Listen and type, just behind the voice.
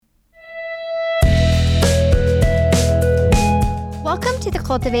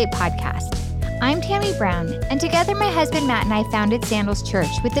Cultivate podcast. I'm Tammy Brown, and together my husband Matt and I founded Sandals Church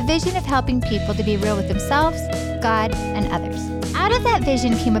with the vision of helping people to be real with themselves, God, and others. Out of that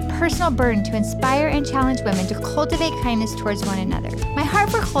vision came a personal burden to inspire and challenge women to cultivate kindness towards one another. My heart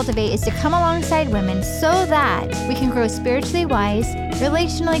for Cultivate is to come alongside women so that we can grow spiritually wise,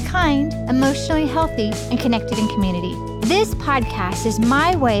 relationally kind, emotionally healthy, and connected in community. This podcast is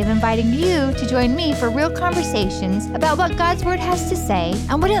my way of inviting you to join me for real conversations about what God's Word has to say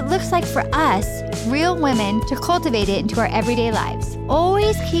and what it looks like for us, real women, to cultivate it into our everyday lives.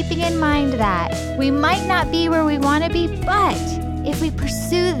 Always keeping in mind that we might not be where we want to be, but if we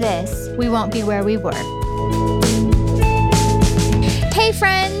pursue this, we won't be where we were. Hey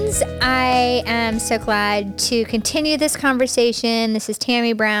friends, I am so glad to continue this conversation. This is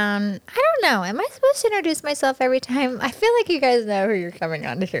Tammy Brown. I don't know, am I supposed to introduce myself every time? I feel like you guys know who you're coming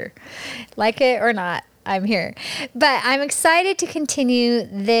on to hear. Like it or not, I'm here. But I'm excited to continue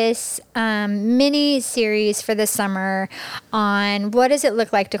this mini series for the summer on what does it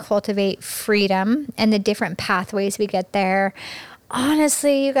look like to cultivate freedom and the different pathways we get there.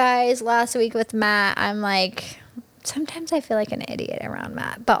 Honestly, you guys, last week with Matt, I'm like, sometimes I feel like an idiot around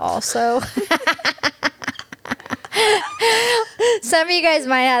Matt, but also some of you guys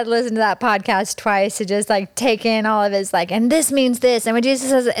might have listened to that podcast twice to just like take in all of his like, and this means this. And when Jesus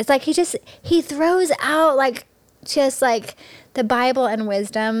says, it's like he throws out like just like the Bible and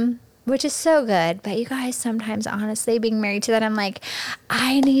wisdom, which is so good. But you guys, sometimes honestly being married to that, I'm like,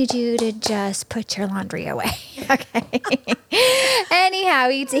 I need you to just put your laundry away. Okay. Anyhow,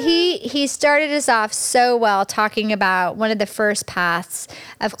 he started us off so well talking about one of the first paths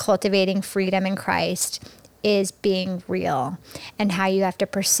of cultivating freedom in Christ is being real and how you have to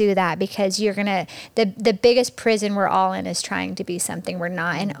pursue that, because you're going to, the biggest prison we're all in is trying to be something we're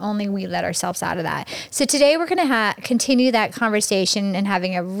not, and only we let ourselves out of that. So today we're going to continue that conversation and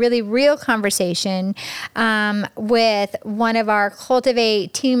having a really real conversation with one of our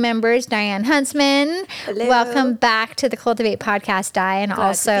Cultivate team members, Diane Huntsman. Hello. Welcome back to the Cultivate podcast, Di, and Glad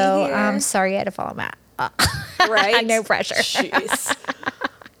also to be here. I'm sorry I had to follow Matt. Right? No pressure. Jeez.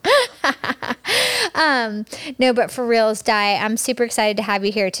 No, but for reals, Di, I'm super excited to have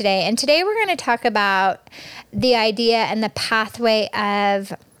you here today. And today we're going to talk about the idea and the pathway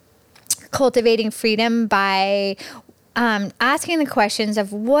of cultivating freedom by asking the questions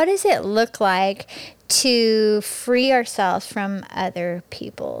of what does it look like to free ourselves from other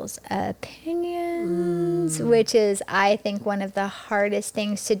people's opinions, which is, I think, one of the hardest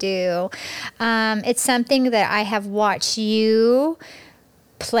things to do. It's something that I have watched you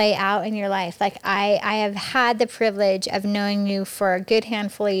play out in your life. Like I have had the privilege of knowing you for a good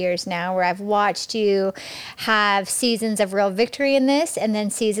handful of years now, where I've watched you have seasons of real victory in this, and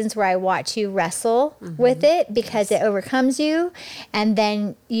then seasons where I watch you wrestle with it because it overcomes you, and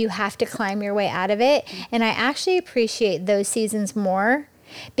then you have to climb your way out of it. And I actually appreciate those seasons more,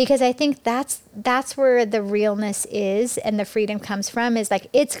 because I think that's where the realness is and the freedom comes from, is like,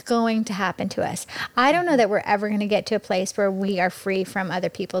 it's going to happen to us. I don't know that we're ever going to get to a place where we are free from other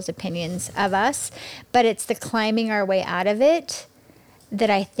people's opinions of us, but it's the climbing our way out of it that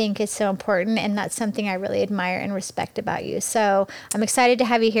I think is so important. And that's something I really admire and respect about you. So I'm excited to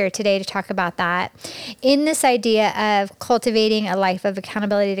have you here today to talk about that. In this idea of cultivating a life of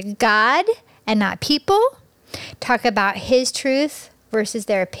accountability to God and not people, talk about His truth versus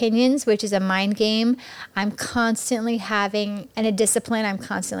their opinions, which is a mind game I'm constantly having, and a discipline I'm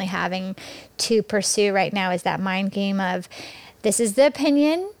constantly having to pursue right now, is that mind game of, this is the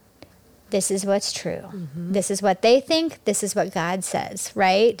opinion, this is what's true. This is what they think, this is what God says,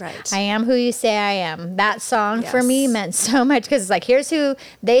 right? Right. I am who you say I am. That song for me Yes. meant so much, because it's like, here's who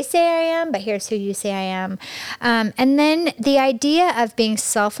they say I am, but here's who you say I am. And then the idea of being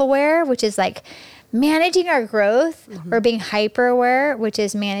self-aware, which is like managing our growth, or being hyper aware, which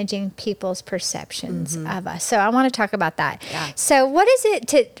is managing people's perceptions of us. So I want to talk about that. Yeah. So what is it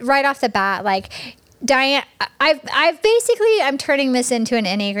to, right off the bat, like, Diane, I've basically, I'm turning this into an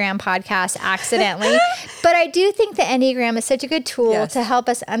Enneagram podcast accidentally, but I do think the Enneagram is such a good tool Yes. to help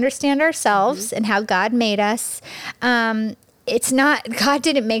us understand ourselves and how God made us. It's not, God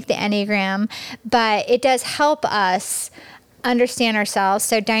didn't make the Enneagram, but it does help us understand ourselves.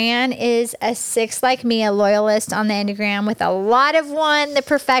 So Diane is a 6 like me, a loyalist on the Enneagram with a lot of 1, the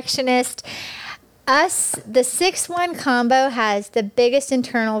perfectionist. Us, the 6-1 combo has the biggest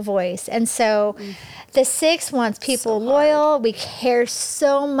internal voice. And so the 6 wants people loyal. We care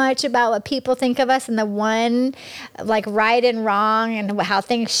so much about what people think of us, and the 1, like right and wrong and how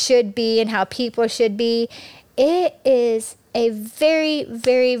things should be and how people should be. It is a very,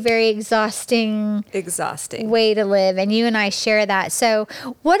 very, very exhausting way to live. And you and I share that. So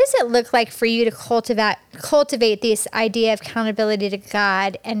what does it look like for you to cultivate this idea of accountability to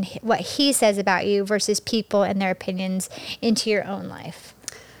God and what he says about you versus people and their opinions into your own life?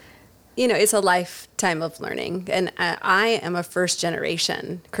 It's a lifetime of learning. And I am a first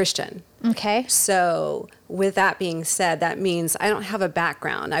generation Christian. Okay. So with that being said, that means I don't have a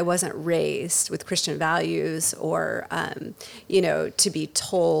background. I wasn't raised with Christian values or, to be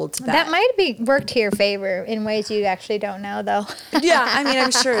told that. That might be worked to your favor in ways you actually don't know, though. Yeah,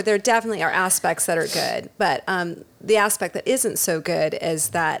 I'm sure there definitely are aspects that are good. But the aspect that isn't so good is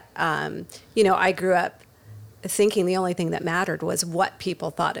that, I grew up thinking the only thing that mattered was what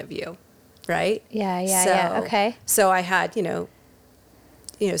people thought of you, right? Yeah. Okay. So I had,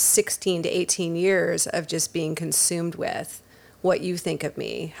 16 to 18 years of just being consumed with what you think of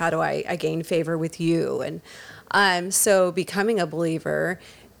me. How do I gain favor with you? And so becoming a believer,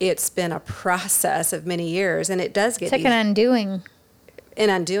 it's been a process of many years, and it does get it's like an undoing.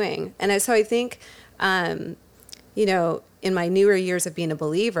 And so I think, in my newer years of being a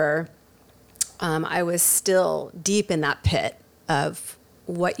believer, I was still deep in that pit of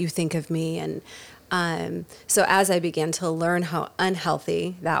what you think of me. And so as I began to learn how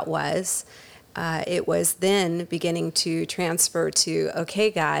unhealthy that was, it was then beginning to transfer to,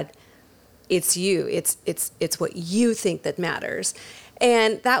 okay, God, it's you. It's what you think that matters.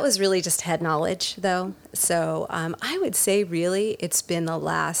 And that was really just head knowledge, though. So I would say really it's been the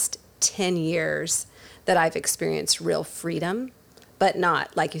last 10 years that I've experienced real freedom, but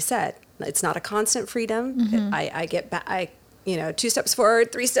not, like you said, it's not a constant freedom. Mm-hmm. I get back, 2 steps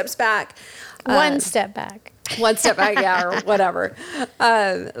forward, 3 steps back. One step back. One step back, yeah, or whatever.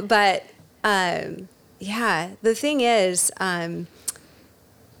 But the thing is,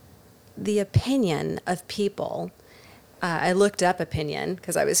 the opinion of people, I looked up opinion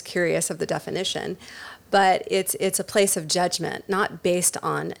because I was curious of the definition, but it's a place of judgment, not based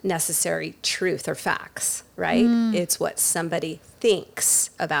on necessary truth or facts, right? It's what somebody thinks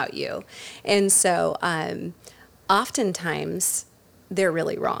about you. And so oftentimes they're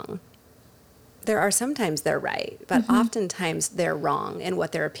really wrong. There are sometimes they're right, but oftentimes they're wrong in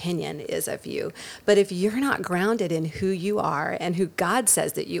what their opinion is of you. But if you're not grounded in who you are and who God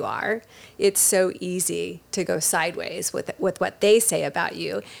says that you are, it's so easy to go sideways with what they say about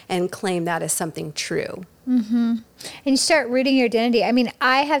you and claim that as something true. Mm-hmm. And you start rooting your identity. I mean,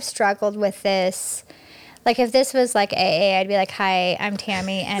 I have struggled with this. Like if this was like AA, I'd be like, "Hi, I'm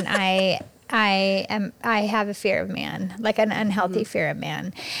Tammy, and I have a fear of man, like an unhealthy fear of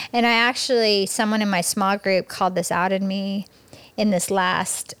man." And someone in my small group called this out in me in this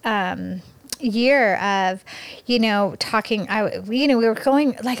last year of, talking, we were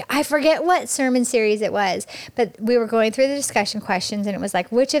going, like, I forget what sermon series it was, but we were going through the discussion questions, and it was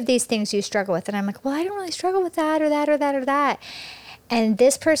like, which of these things do you struggle with? And I'm like, well, I don't really struggle with that or that or that or that. And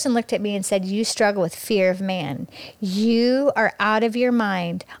this person looked at me and said, you struggle with fear of man. You are out of your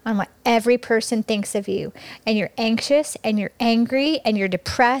mind on what every person thinks of you. And you're anxious and you're angry and you're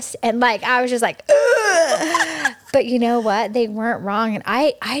depressed. And I was just like, ugh. But you know what? They weren't wrong. And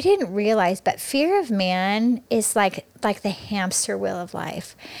I didn't realize, but fear of man is like the hamster wheel of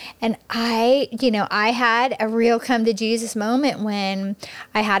life. And I had a real come to Jesus moment when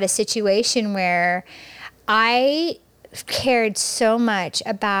I had a situation where I cared so much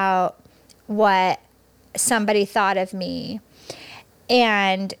about what somebody thought of me,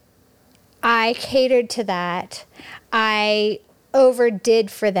 and I catered to that. I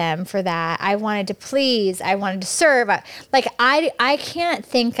overdid for them for that. I wanted to please. I wanted to serve. I can't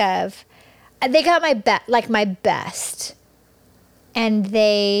think of. They got my best, and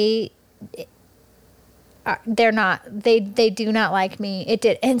they're not. They do not like me. It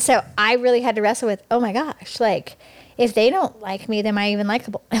did, and so I really had to wrestle with. Oh my gosh, if they don't like me, then am I even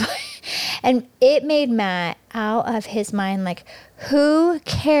likable? And it made Matt out of his mind. Who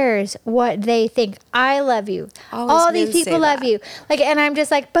cares what they think? I love you. All these people love you. And I'm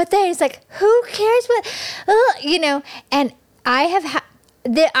just but they. It's who cares what? And I have.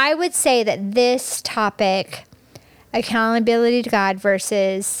 I would say that this topic, accountability to God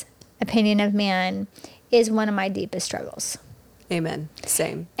versus opinion of man, is one of my deepest struggles. Amen.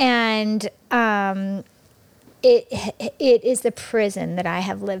 Same. And it is the prison that I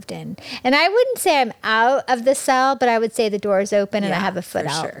have lived in. And I wouldn't say I'm out of the cell, but I would say the door is open and I have a foot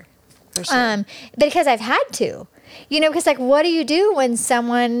out. For sure. Because I've had to. Because what do you do when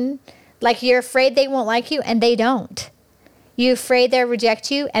someone, you're afraid they won't like you and they don't? You're afraid they'll reject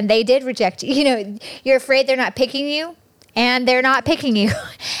you and they did reject you. You're afraid they're not picking you and they're not picking you.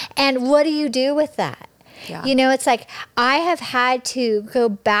 And what do you do with that? Yeah. You know, it's like I have had to go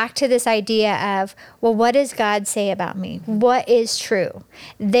back to this idea of, well, what does God say about me? What is true?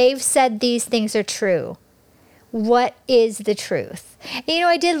 They've said these things are true. What is the truth? And, you know,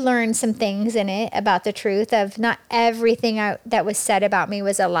 I did learn some things in it about the truth of not everything that was said about me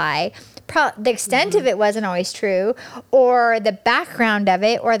was a lie. The extent of it wasn't always true, or the background of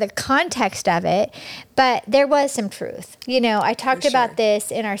it, or the context of it, but there was some truth. You know, I talked about this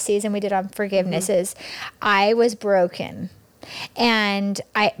in our season we did on forgiveness. Is I was broken, and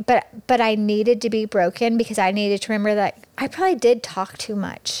but I needed to be broken because I needed to remember that I probably did talk too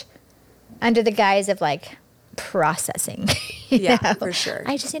much under the guise of like processing. Yeah, know? for sure.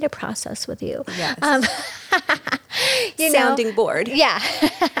 I just need to process with you. Yes. Sounding board. Yeah.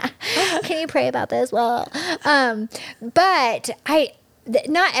 Can you pray about this? Well, but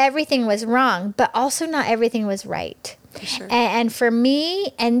not everything was wrong, but also not everything was right. For sure. And for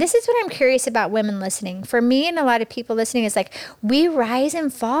me, and this is what I'm curious about women listening. For me and a lot of people listening, is like we rise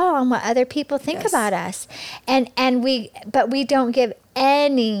and fall on what other people think about us, but we don't give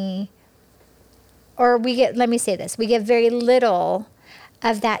any. Or let me say this, we give very little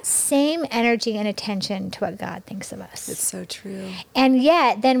of that same energy and attention to what God thinks of us. It's so true. And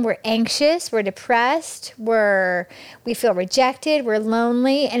yet then we're anxious, we're depressed, we feel rejected, we're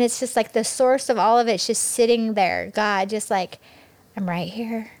lonely. And it's just like the source of all of it's just sitting there. God just like, I'm right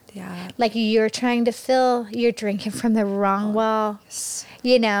here. Yeah. Like you're drinking from the wrong well, Yes.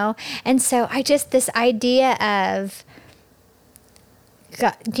 you know? And so this idea of,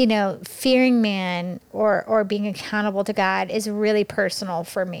 God, you know, fearing man or being accountable to God is really personal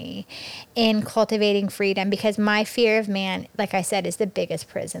for me in cultivating freedom, because my fear of man, like I said, is the biggest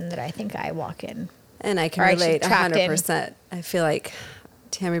prison that I think I walk in. And I can relate 100%. I feel like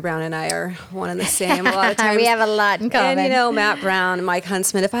Tammy Brown and I are one and the same a lot of times. We have a lot in common. And, you know, Matt Brown, Mike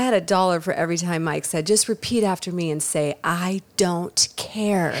Huntsman, if I had $1 for every time Mike said, just repeat after me and say, I don't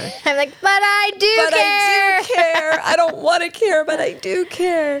care. I'm like, but I do care. I don't want to care, but I do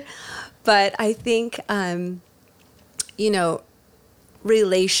care. But I think, you know,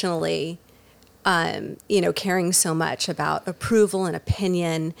 relationally, you know, caring so much about approval and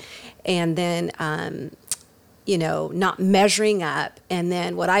opinion, and then, you know, not measuring up. And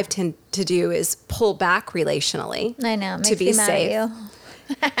then what I've tend to do is pull back relationally. I know. It makes to be me mad safe. at you.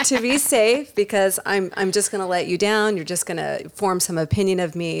 To be safe, because I'm just going to let you down. You're just going to form some opinion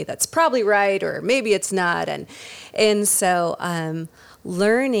of me that's probably right, or maybe it's not. And so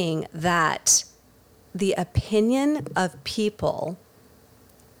learning that the opinion of people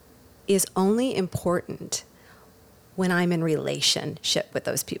is only important when I'm in relationship with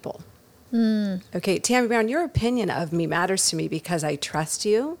those people. Okay, Tammy Brown, your opinion of me matters to me because I trust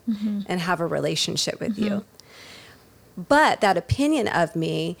you and have a relationship with you. But that opinion of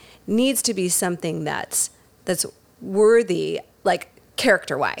me needs to be something that's worthy, like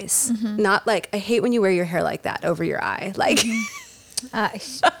character-wise. Not like, I hate when you wear your hair like that over your eye. Like,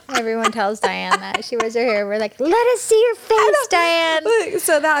 everyone tells Diane that. She wears her hair. We're like, let us see your face, Diane.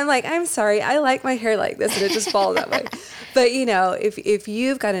 So that I'm like, I'm sorry, I like my hair like this, and it just falls that way. But, you know, if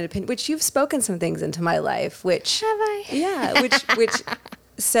you've got an opinion, which you've spoken some things into my life, which... Have I? Yeah, which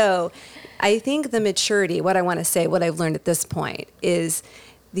so I think the maturity, what I want to say, what I've learned at this point is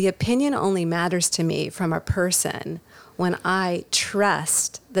the opinion only matters to me from a person when I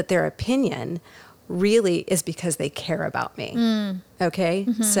trust that their opinion really is because they care about me. Okay?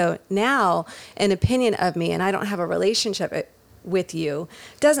 So now an opinion of me, and I don't have a relationship with you,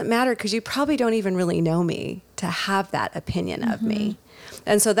 doesn't matter because you probably don't even really know me to have that opinion of me.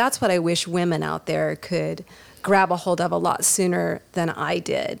 And so that's what I wish women out there could grab a hold of a lot sooner than I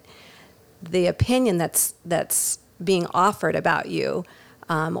did. The opinion that's being offered about you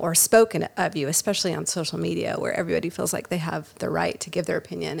or spoken of you, especially on social media, where everybody feels like they have the right to give their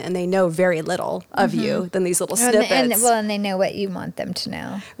opinion, and they know very little of you than these little snippets. And they know what you want them to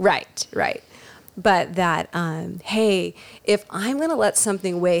know. Right. But that, hey, if I'm going to let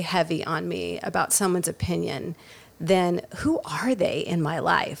something weigh heavy on me about someone's opinion, then who are they in my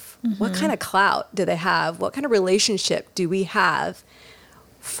life? What kind of clout do they have? What kind of relationship do we have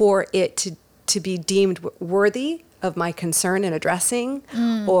for it to be deemed worthy of my concern and addressing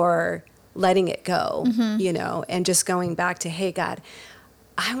or letting it go, you know, and just going back to, hey, God,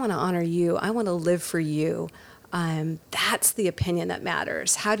 I want to honor you. I want to live for you. That's the opinion that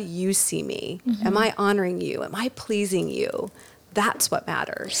matters. How do you see me? Am I honoring you? Am I pleasing you? That's what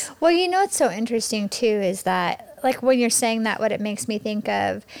matters. Well, you know what's so interesting too is that, like, when you're saying that, what it makes me think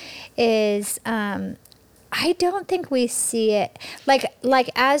of is I don't think we see it like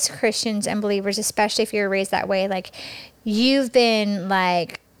as Christians and believers, especially if you're raised that way. Like, you've been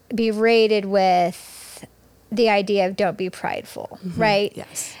like berated with the idea of don't be prideful, right?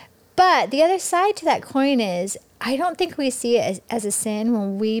 Yes. But the other side to that coin is, I don't think we see it as a sin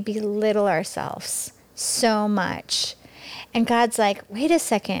when we belittle ourselves so much. And God's like, wait a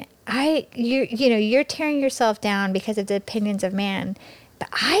second, you're tearing yourself down because of the opinions of man, but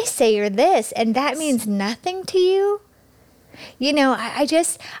I say you're this, and that means nothing to you. I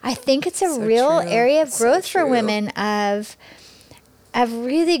think it's a real area of growth for women of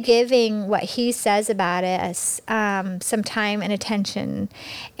really giving what he says about us some time and attention.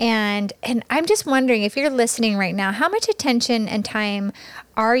 And I'm just wondering, if you're listening right now, how much attention and time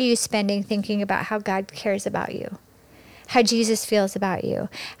are you spending thinking about how God cares about you? How Jesus feels about you,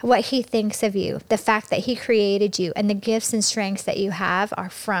 what he thinks of you, the fact that he created you, and the gifts and strengths that you have are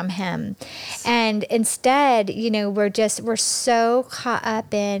from him. And instead, we're so caught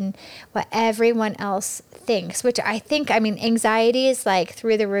up in what everyone else thinks, which anxiety is like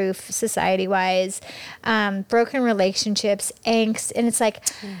through the roof society-wise, broken relationships, angst, and it's like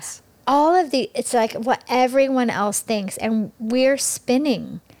it's like what everyone else thinks, and we're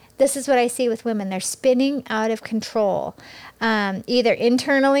spinning. This is what I see with women. They're spinning out of control, either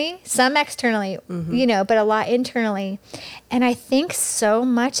internally, some externally, but a lot internally. And I think so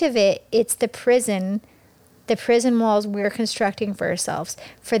much of it's the prison walls we're constructing for ourselves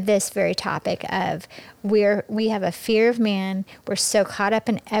for this very topic of we have a fear of man. We're so caught up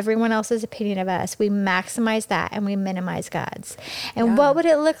in everyone else's opinion of us. We maximize that and we minimize God's. And what would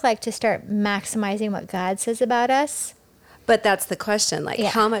it look like to start maximizing what God says about us? But that's the question.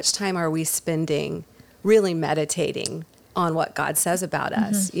 How much time are we spending really meditating on what God says about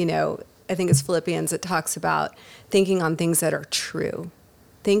us? I think it's Philippians, it talks about thinking on things that are true.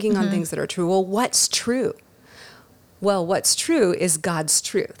 Thinking on things that are true. Well, what's true? Well, what's true is God's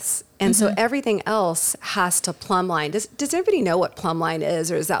truths. And so everything else has to plumb line. Does everybody know what plumb line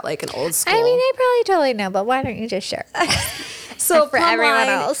is, or is that like an old school? I probably totally know, but why don't you just share? So for everyone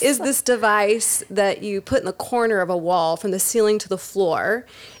else is this device that you put in the corner of a wall from the ceiling to the floor,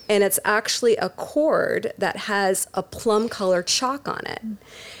 and it's actually a cord that has a plum colored chalk on it.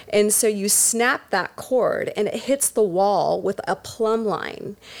 And so you snap that cord and it hits the wall with a plumb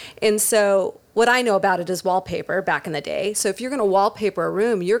line. And so what I know about it is wallpaper back in the day. So if you're going to wallpaper a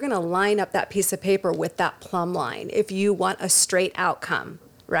room, you're going to line up that piece of paper with that plumb line if you want a straight outcome,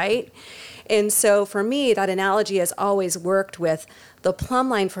 right? And so for me, that analogy has always worked with the plumb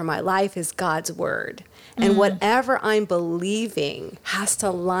line for my life is God's word. And whatever I'm believing has to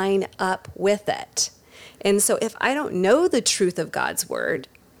line up with it. And so if I don't know the truth of God's word,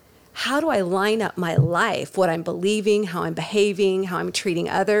 how do I line up my life, what I'm believing, how I'm behaving, how I'm treating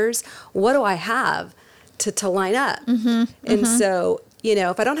others? What do I have to line up? And so,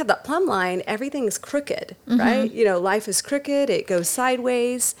 if I don't have that plumb line, everything's crooked, right? Life is crooked, it goes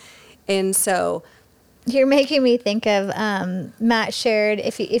sideways. And so you're making me think of Matt shared,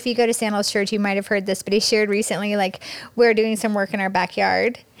 if you go to Sandals Church, you might have heard this, but he shared recently, we're doing some work in our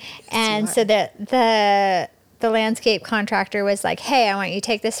backyard. And so the landscape contractor was like, hey, I want you to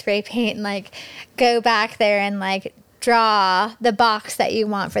take this spray paint and go back there and draw the box that you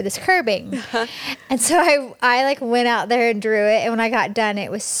want for this curbing. And so I went out there and drew it. And when I got done,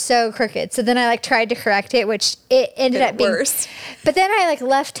 it was so crooked. So then I tried to correct it, which it ended up being worse. But then I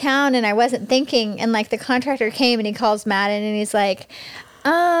left town and I wasn't thinking. And the contractor came and he calls Matt in and he's like,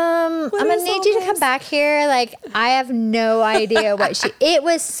 I'm going to need you to come back here. I have no idea it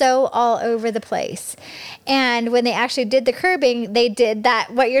was so all over the place. And when they actually did the curbing, they did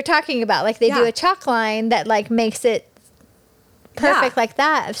what you're talking about. They do a chalk line that makes it perfect like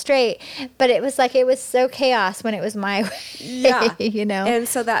that of straight. But it was it was so chaos when it was my way, And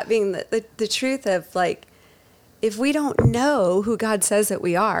so that being the truth of if we don't know who God says that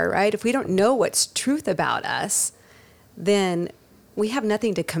we are, right? If we don't know what's truth about us, then we have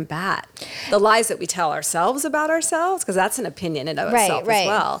nothing to combat the lies that we tell ourselves about ourselves, because that's an opinion in of itself as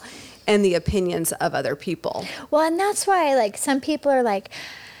well, and the opinions of other people. Well, and that's why some people are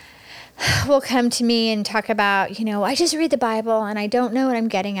will come to me and talk about, I just read the Bible and I don't know what I'm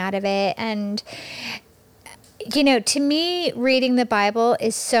getting out of it. And, to me, reading the Bible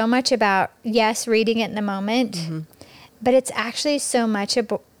is so much about, yes, reading it in the moment, but it's actually so much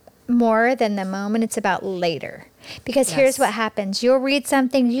more than the moment. It's about later. Because here's what happens. You'll read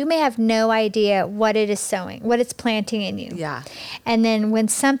something, you may have no idea what it is sowing, what it's planting in you. Yeah. And then when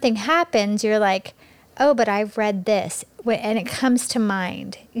something happens, you're like, oh, but I've read this. And it comes to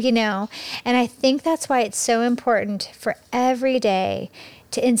mind, And I think that's why it's so important for every day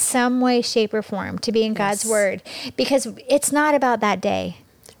to, in some way, shape, or form, to be in God's word. Because it's not about that day.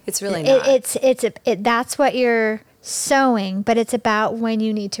 It's really not. That's what you're sowing, but it's about when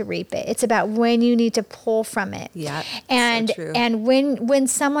you need to reap it. It's about when you need to pull from it. Yeah. And so true. and when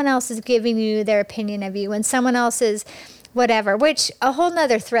someone else is giving you their opinion of you, when someone else is whatever, which a whole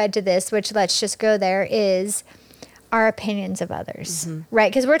nother thread to this, which let's just go there, is our opinions of others, right?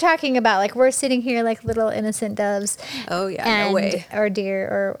 Because we're talking about, like, we're sitting here like little innocent doves. Oh, yeah, no way. Or deer,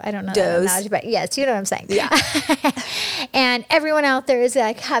 or I don't know that Does. analogy, but yes, you know what I'm saying. Yeah. And everyone out there is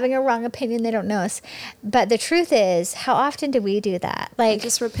like having a wrong opinion. They don't know us. But the truth is, how often do we do that? I Like,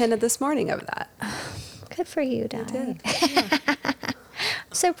 just repented this morning of that. good for you, Di. did. Yeah.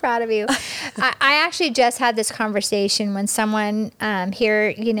 I'm so proud of you. I actually just had this conversation when someone here,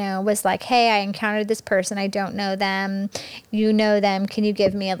 you know, was like, hey, I encountered this person. I don't know them. You know them. Can you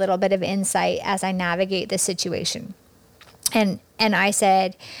give me a little bit of insight as I navigate this situation? And I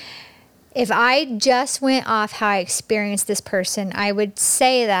said, if I just went off how I experienced this person, I would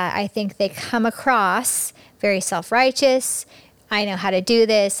say that I think they come across very self-righteous. I know how to do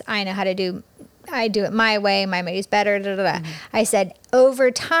this. I do it my way. My way is better. Da, da, da. I said,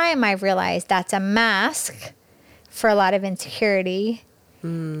 over time, I've realized that's a mask for a lot of insecurity.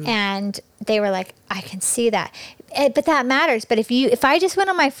 And they were like, I can see that. But that matters. But if I just went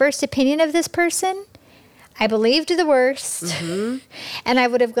on my first opinion of this person, I believed the worst, and I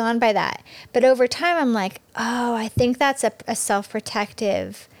would have gone by that. But over time, I'm like, oh, I think that's a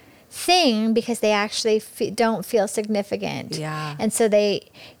self-protective thing, because they actually don't feel significant. Yeah. And so they,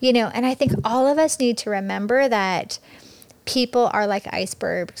 you know, and I think all of us need to remember that people are like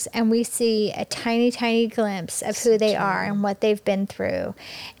icebergs, and we see a tiny, tiny glimpse of who they are and what they've been through.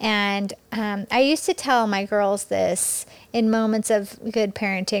 And I used to tell my girls this in moments of good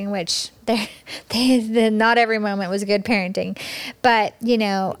parenting, which not every moment was good parenting. But, you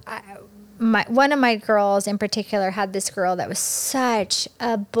know, one of my girls in particular had this girl that was such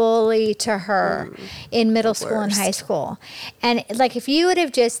a bully to her in middle school and high school. And like, if you would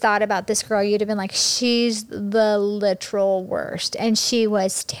have just thought about this girl, you'd have been like, she's the literal worst. And she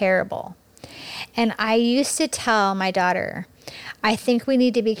was terrible. And I used to tell my daughter, I think we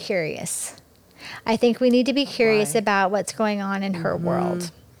need to be curious. I think we need to be curious about what's going on in her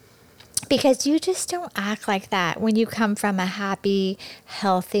world. Because you just don't act like that when you come from a happy,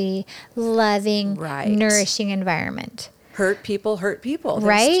 healthy, loving, nourishing environment. Hurt people. There's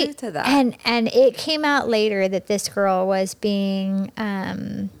truth to that. And it came out later that this girl was being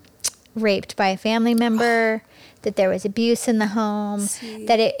raped by a family member, that there was abuse in the home,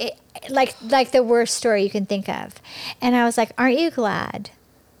 that it like the worst story you can think of. And I was like, aren't you glad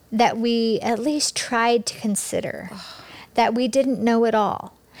that we at least tried to consider that we didn't know it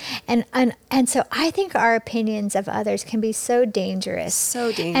all? And so I think our opinions of others can be so dangerous.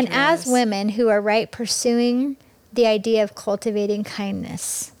 So dangerous. And as women who are pursuing the idea of cultivating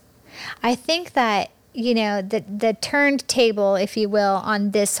kindness, I think that, you know, the turned table, if you will,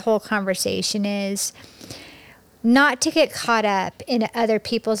 on this whole conversation is not to get caught up in other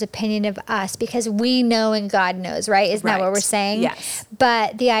people's opinion of us, because we know and God knows, right? Isn't that what we're saying? Yes.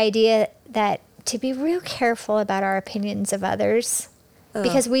 But the idea that to be real careful about our opinions of others,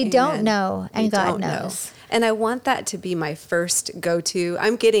 because we don't know and God knows. And I want that to be my first go-to.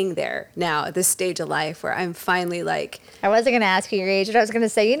 I'm getting there now at this stage of life where I'm finally like... I wasn't going to ask you your age, but I was going to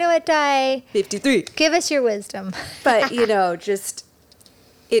say, you know what, Di? 53. Give us your wisdom. But, you know, just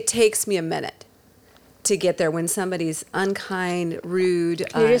it takes me a minute to get there when somebody's unkind, rude.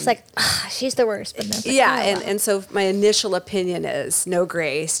 You're just like, she's the worst. But like, and so my initial opinion is no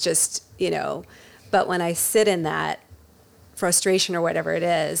grace, just, you know. But when I sit in that frustration or whatever it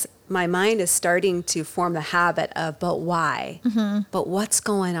is, my mind is starting to form the habit of, but why? But what's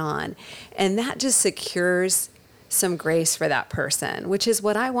going on? And that just secures some grace for that person, which is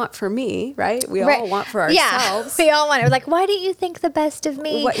what I want for me, right? We all want for ourselves. Yeah, we all want it. We're like, why don't you think the best of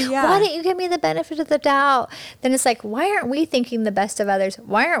me? Why don't you give me the benefit of the doubt? Then it's like, why aren't we thinking the best of others?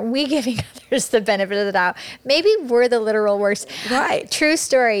 Why aren't we giving others the benefit of the doubt? Maybe we're the literal worst. Right. True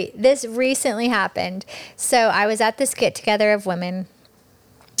story. This recently happened. So I was at this get together of women,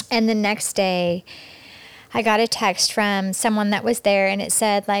 and the next day I got a text from someone that was there, and it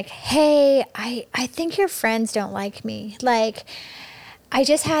said like, hey, I think your friends don't like me. Like, I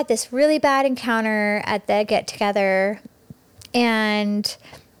just had this really bad encounter at the get together, and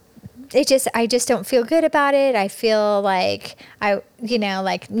I just don't feel good about it. I feel like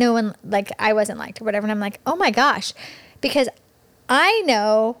no one, like I wasn't liked or whatever. And I'm like, oh my gosh, because I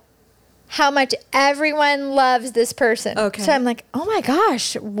know how much everyone loves this person. Okay. So I'm like, oh my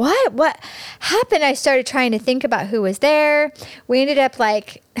gosh, what happened? I started trying to think about who was there. We ended up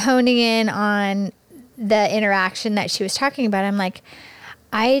like honing in on the interaction that she was talking about. I'm like,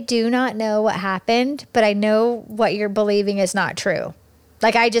 I do not know what happened, but I know what you're believing is not true.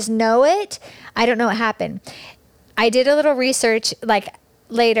 Like, I just know it. I don't know what happened. I did a little research, like,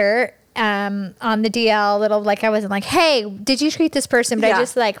 later on the DL, I wasn't like, hey, did you treat this person? But I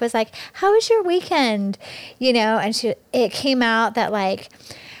just, like, was like, how was your weekend? You know, and it came out that, like,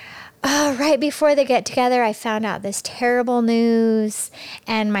 oh, right before they get together, I found out this terrible news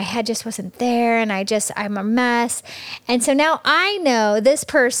and my head just wasn't there and I'm a mess. And so now I know this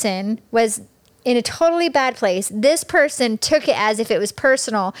person was in a totally bad place. This person took it as if it was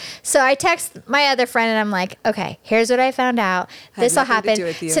personal. So I text my other friend and I'm like, okay, here's what I found out. This will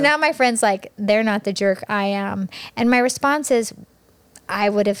happen. So now my friend's like, they're not the jerk, I am. And my response is, I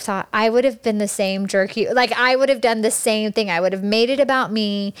would have been the same jerk. I would have done the same thing. I would have made it about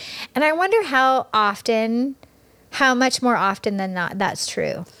me. And I wonder how much more often than not that's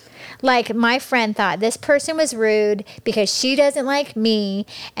true. Like, my friend thought this person was rude because she doesn't like me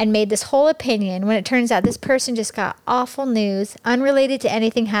and made this whole opinion when it turns out this person just got awful news unrelated to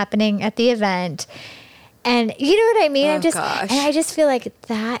anything happening at the event. And you know what I mean? Oh, gosh. And I just feel like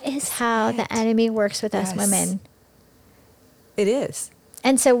that is how the enemy works with us women. It is.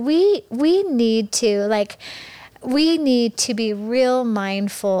 And so we need to be real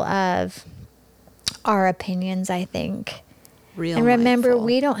mindful of our opinions, I think. And remember, mindful.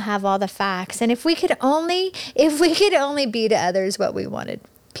 We don't have all the facts. And if we could only be to others what we wanted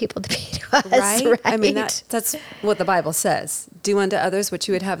people to be to us, right? I mean, that's what the Bible says. Do unto others what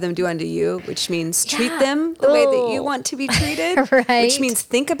you would have them do unto you, which means treat them the way that you want to be treated, right. Which means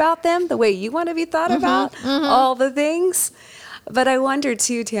think about them the way you want to be thought about, all the things. But I wonder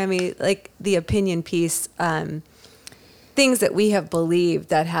too, Tammy, like the opinion piece, things that we have believed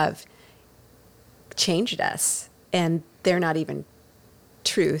that have changed us and they're not even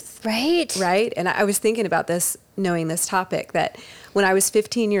truth. Right. Right. And I was thinking about this, knowing this topic, that when I was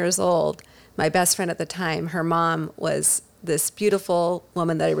 15 years old, my best friend at the time, her mom was this beautiful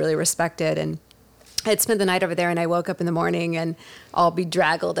woman that I really respected. And I had spent the night over there and I woke up in the morning and all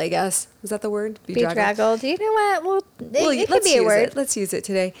bedraggled, I guess. Is that the word? Bedraggled. You know what? Well, it could be a word. Let's use it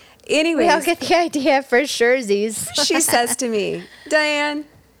today. Anyways. We all get the idea for surezies. She says to me, Diane,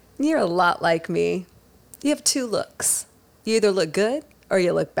 you're a lot like me. You have two looks. You either look good or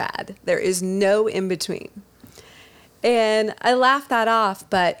you look bad. There is no in between. And I laughed that off,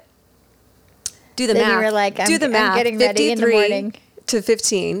 but do the math. Then you were like, I'm getting ready in the morning. To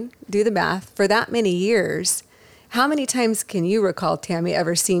 15, do the math. For that many years, how many times can you recall, Tammy,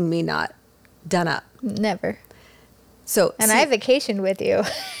 ever seen me not done up? Never. So, I vacationed with you.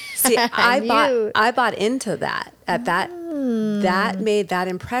 See, I bought into that at that. That made that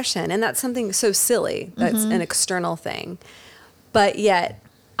impression. And that's something so silly. That's an external thing. But yet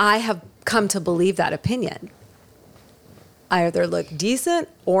I have come to believe that opinion. I either look decent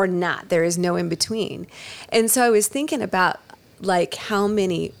or not. There is no in between. And so I was thinking about like how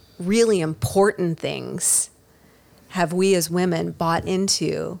many really important things have we as women bought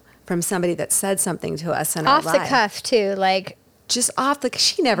into from somebody that said something to us in our life. Off the cuff too, like just off the.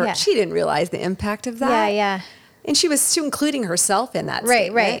 She didn't realize the impact of that. Yeah. And she was including herself in that.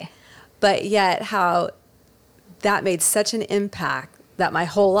 Right. But yet, how that made such an impact that my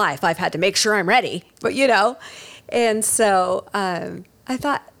whole life I've had to make sure I'm ready. But and so I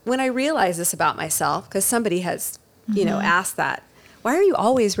thought when I realized this about myself, because somebody has asked that, why are you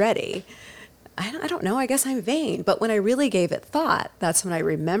always ready? I don't know. I guess I'm vain. But when I really gave it thought, that's when I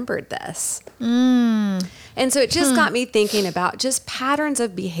remembered this. And so it just got me thinking about just patterns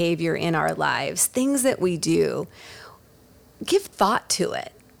of behavior in our lives, things that we do. Give thought to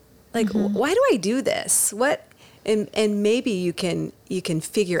it. Like, why do I do this? What? And maybe you can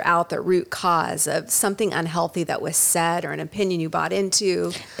figure out the root cause of something unhealthy that was said or an opinion you bought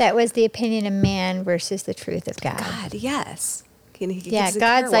into. That was the opinion of man versus the truth of God. God, yes.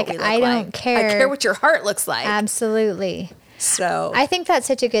 God's like, I don't care. I care what your heart looks like. Absolutely. So I think that's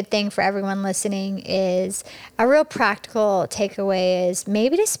such a good thing for everyone listening. Is a real practical takeaway is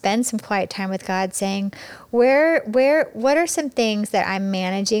maybe to spend some quiet time with God, saying, what are some things that I'm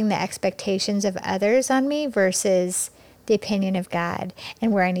managing the expectations of others on me versus the opinion of God,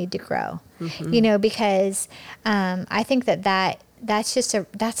 and where I need to grow. Because I think that's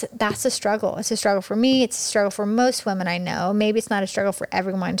a struggle. It's a struggle for me. It's a struggle for most women I know. Maybe it's not a struggle for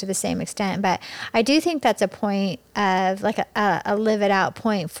everyone to the same extent, but I do think that's a point of like a live it out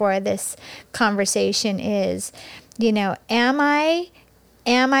point for this conversation is, am I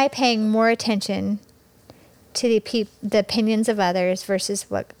paying more attention to the opinions of others versus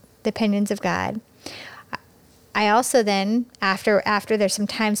the opinions of God? I also then, after there's some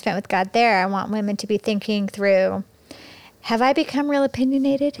time spent with God there, I want women to be thinking through, have I become real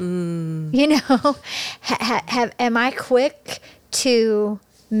opinionated? You know, am I quick to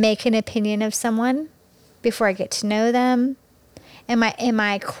make an opinion of someone before I get to know them? Am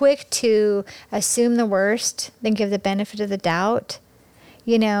I quick to assume the worst, then give the benefit of the doubt?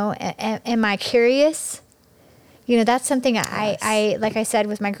 You know, am I curious? You know, that's something I like I said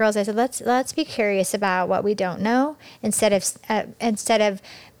with my girls, I said, let's be curious about what we don't know instead of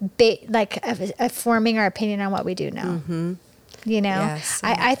forming our opinion on what we do know. Mm-hmm. You know, Yes.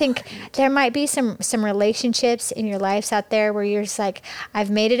 I think there might be some relationships in your lives out there where you're just like, I've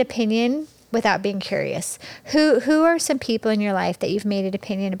made an opinion without being curious. Who are some people in your life that you've made an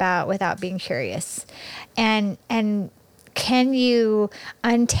opinion about without being curious? And can you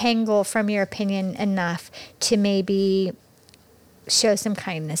untangle from your opinion enough to maybe show some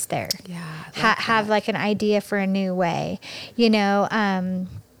kindness there? Yeah. Have like an idea for a new way, you know? And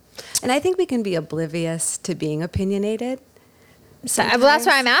I think we can be oblivious to being opinionated. So, well, that's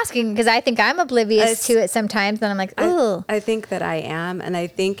why I'm asking, because I think I'm oblivious to it sometimes, and I'm like, ooh. I think that I am, and I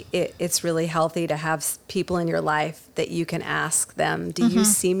think it's really healthy to have people in your life that you can ask them, do you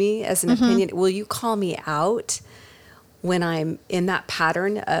see me as an opinion? Will you call me out when I'm in that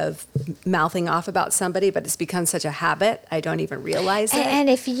pattern of mouthing off about somebody, but it's become such a habit, I don't even realize it. And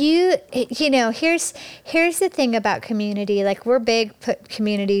if you know, here's the thing about community. Like, we're big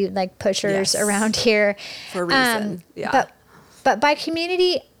community like pushers around here. For a reason, yeah. But by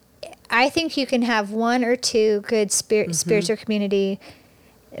community, I think you can have one or two good spiritual community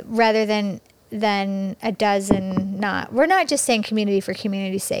rather than a dozen not. We're not just saying community for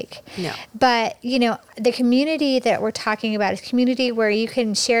community's sake. No. But, you know, the community that we're talking about is community where you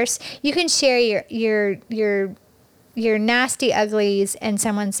can share your nasty uglies, and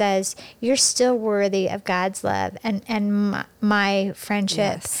someone says, you're still worthy of God's love and my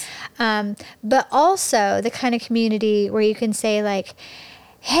friendship. Yes. But also the kind of community where you can say, like,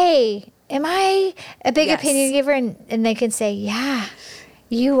 hey, am I a big opinion giver? And they can say, yeah,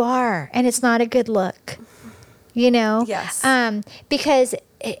 you are. And it's not a good look, you know? Yes. Because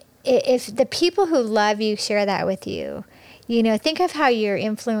if the people who love you share that with you, you know, think of how your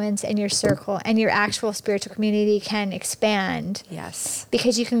influence and your circle and your actual spiritual community can expand. Yes.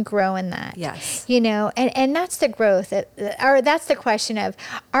 Because you can grow in that. Yes. You know, and that's the growth, or that's the question of,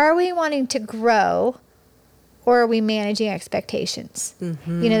 are we wanting to grow or are we managing expectations?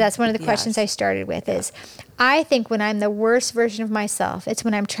 Mm-hmm. You know, that's one of the questions I started with is, I think when I'm the worst version of myself, it's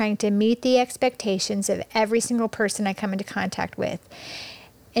when I'm trying to meet the expectations of every single person I come into contact with,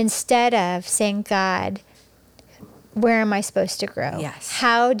 instead of saying, God, where am I supposed to grow? Yes.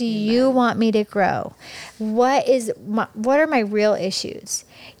 How do you want me to grow? What are my real issues?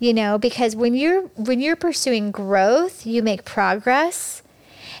 You know, because when you're pursuing growth, you make progress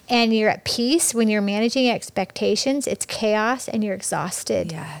and you're at peace. When you're managing expectations, it's chaos and you're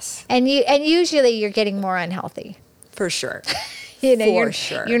exhausted. Yes. And usually you're getting more unhealthy. For sure. You know,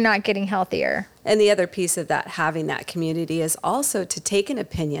 you're not getting healthier. And the other piece of that, having that community, is also to take an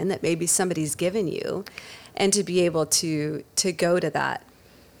opinion that maybe somebody's given you, and to be able to go to that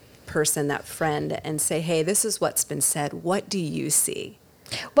person, that friend, and say, hey, this is what's been said. What do you see?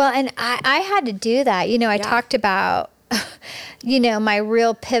 Well, and I had to do that. You know, I talked about, you know, my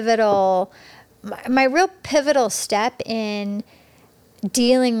real pivotal step in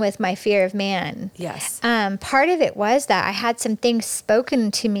dealing with my fear of man. Yes. Part of it was that I had some things spoken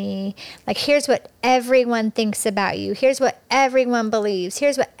to me, like, here's what everyone thinks about you. Here's what everyone believes.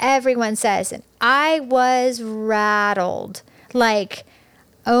 Here's what everyone says. And I was rattled. Like,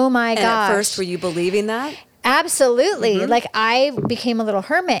 oh my gosh. And at first, were you believing that? Absolutely. Mm-hmm. Like, I became a little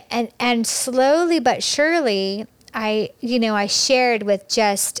hermit, and slowly but surely, I shared with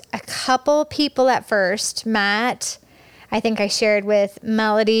just a couple people at first. Matt, I think I shared with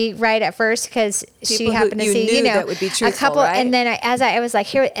Melody right at first, because she happened to see, you know, that would be truthful, a couple, right? and then I was like,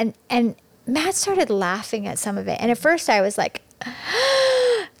 here, and Matt started laughing at some of it. And at first I was like,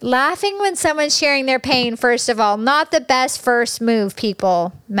 laughing when someone's sharing their pain, first of all, not the best first move,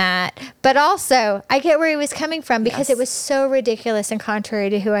 people, Matt. But also, I get where he was coming from, because it was so ridiculous and contrary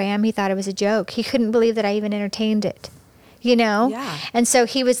to who I am. He thought it was a joke. He couldn't believe that I even entertained it. You know? Yeah. And so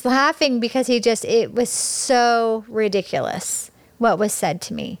he was laughing because it was so ridiculous what was said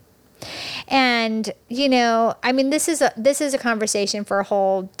to me. And, you know, I mean, this is a conversation for a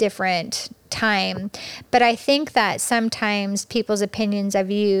whole different time. But I think that sometimes people's opinions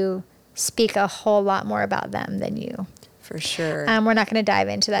of you speak a whole lot more about them than you. For sure. We're not going to dive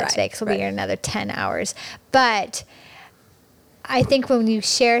into that today, because we'll be here another 10 hours. But I think when you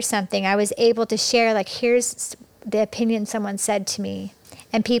share something, I was able to share, like, here's the opinion someone said to me,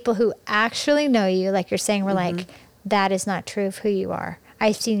 and people who actually know you, like you're saying, were like, that is not true of who you are.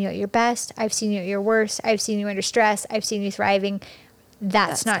 I've seen you at your best. I've seen you at your worst. I've seen you under stress. I've seen you thriving.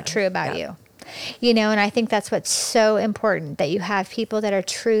 That's not true about you. You know, and I think that's what's so important, that you have people that are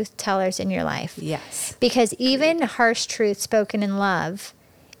truth tellers in your life. Yes. Because even harsh truth spoken in love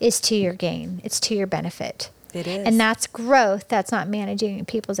is to your gain. It's to your benefit. It is. And that's growth. That's not managing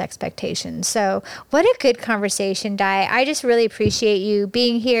people's expectations. So what a good conversation, Di. I just really appreciate you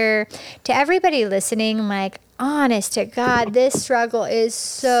being here. To everybody listening, like, honest to God, this struggle is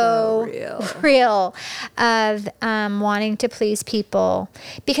so real of wanting to please people,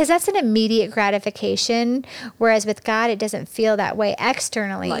 because that's an immediate gratification. Whereas with God, it doesn't feel that way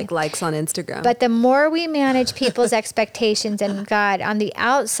externally. Like likes on Instagram. But the more we manage people's expectations and God, on the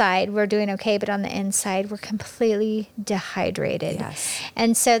outside, we're doing okay. But on the inside, we're completely dehydrated. Yes.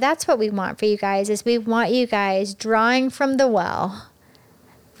 And so that's what we want for you guys, is we want you guys drawing from the well,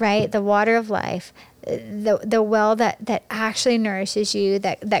 right? The water of life. The well that actually nourishes you,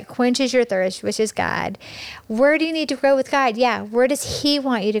 that quenches your thirst, which is God. Where do you need to grow with God? Yeah, where does He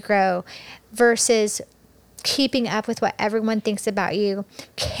want you to grow? Versus keeping up with what everyone thinks about you,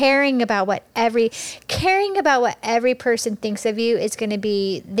 caring about what every person thinks of you is going to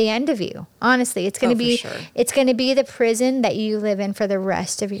be the end of you. Honestly, it's going to be it's going to be the prison that you live in for the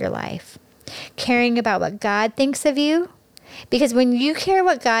rest of your life. Caring about what God thinks of you. Because when you care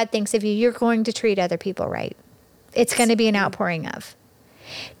what God thinks of you, you're going to treat other people right. It's going to be an outpouring of.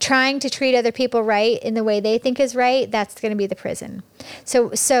 Trying to treat other people right in the way they think is right, that's going to be the prison. So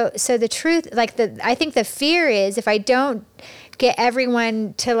the truth, I think the fear is, if I don't get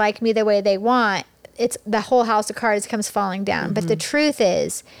everyone to like me the way they want, it's the whole house of cards comes falling down. Mm-hmm. But the truth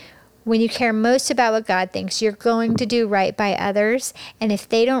is, when you care most about what God thinks, you're going to do right by others. And if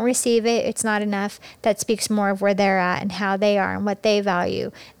they don't receive it, it's not enough. That speaks more of where they're at and how they are and what they value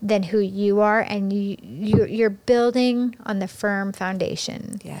than who you are. And you're building on the firm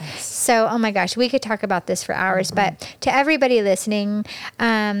foundation. Yes. So, oh my gosh, we could talk about this for hours. Mm-hmm. But to everybody listening,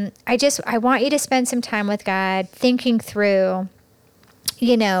 I want you to spend some time with God, thinking through,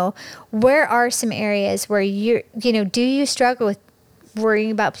 where are some areas where do you struggle with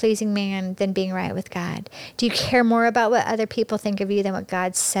worrying about pleasing man than being right with God? Do you care more about what other people think of you than what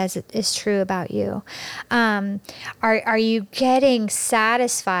God says is true about you? Are you getting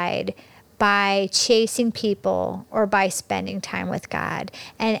satisfied by chasing people or by spending time with God?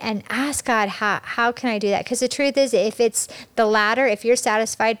 And ask God, how can I do that? Because the truth is, if it's the latter, if you're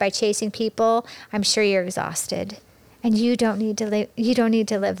satisfied by chasing people, I'm sure you're exhausted. And you don't need to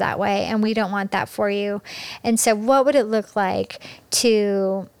live that way, and we don't want that for you. And so what would it look like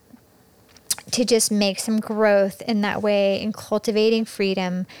to just make some growth in that way, in cultivating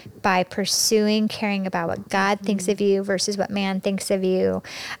freedom by pursuing caring about what God thinks of you versus what man thinks of you?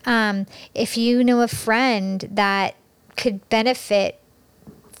 If you know a friend that could benefit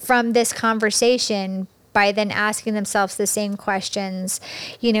from this conversation by then asking themselves the same questions,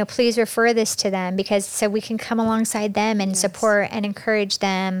 please refer this to them, so we can come alongside them and support and encourage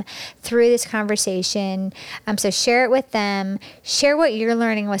them through this conversation. So share it with them. Share what you're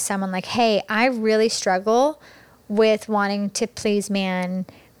learning with someone, like, hey, I really struggle with wanting to please man.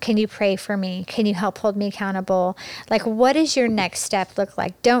 Can you pray for me? Can you help hold me accountable? Like, what does your next step look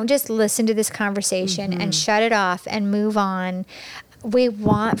like? Don't just listen to this conversation and shut it off and move on. We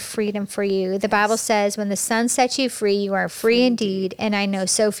want freedom for you. The Bible says, when the Son sets you free, you are free indeed. And I know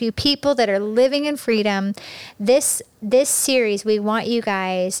so few people that are living in freedom. This series, we want you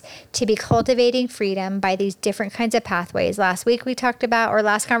guys to be cultivating freedom by these different kinds of pathways. Last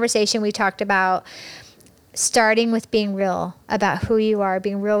conversation, we talked about starting with being real about who you are,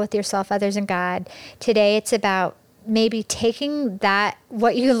 being real with yourself, others, and God. Today, it's about maybe taking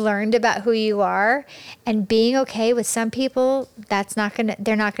what you learned about who you are and being okay with some people. They're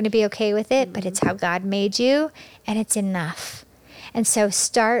not going to be okay with it, but it's how God made you, and it's enough. And so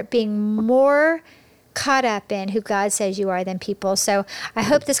start being more caught up in who God says you are than people. So I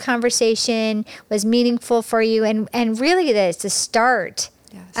hope this conversation was meaningful for you, and really that it's the start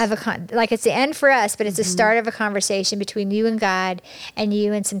of it's the end for us, but it's the start of a conversation between you and God, and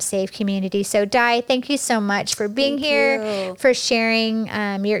you and some safe community. So Di, thank you so much for being here, for sharing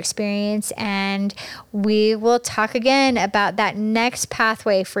your experience, and we will talk again about that next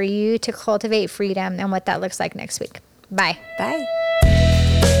pathway for you to cultivate freedom and what that looks like next week. Bye. Bye.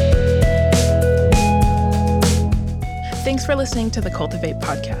 Thanks for listening to the Cultivate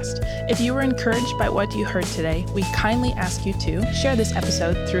podcast. If you were encouraged by what you heard today, we kindly ask you to share this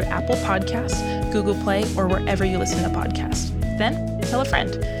episode through Apple Podcasts, Google Play, or wherever you listen to podcasts. Then tell a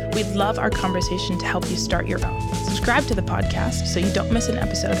friend. We'd love our conversation to help you start your own. Subscribe to the podcast so you don't miss an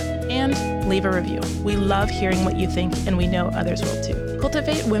episode, and leave a review. We love hearing what you think, and we know others will too.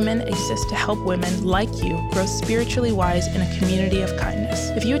 Cultivate Women exists to help women like you grow spiritually wise in a community of kindness.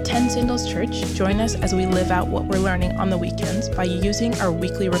 If you attend Sandals Church, join us as we live out what we're learning on the weekends by using our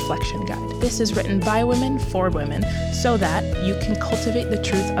weekly reflection guide. This is written by women for women so that you can cultivate the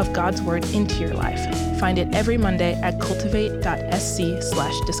truth of God's word into your life. Find it every Monday at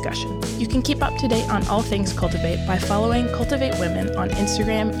cultivate.sc/discussion. You can keep up to date on all things Cultivate by following Cultivate Women on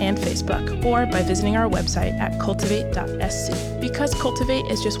Instagram and Facebook, or by visiting our website at cultivate.sc. Because Cultivate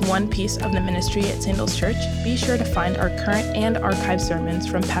is just one piece of the ministry at Sandals Church, be sure to find our current and archived sermons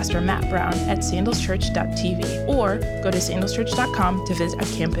from Pastor Matt Brown at sandalschurch.tv, or go to sandalschurch.com to visit a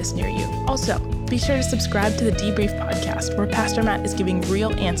campus near you. Also, be sure to subscribe to the Debrief podcast, where Pastor Matt is giving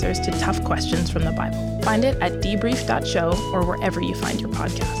real answers to tough questions from the Bible. Find it at debrief.show or wherever you find your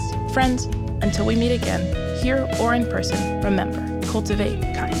podcasts. Friends, until we meet again, here or in person, remember, cultivate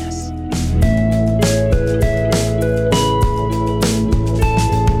kindness.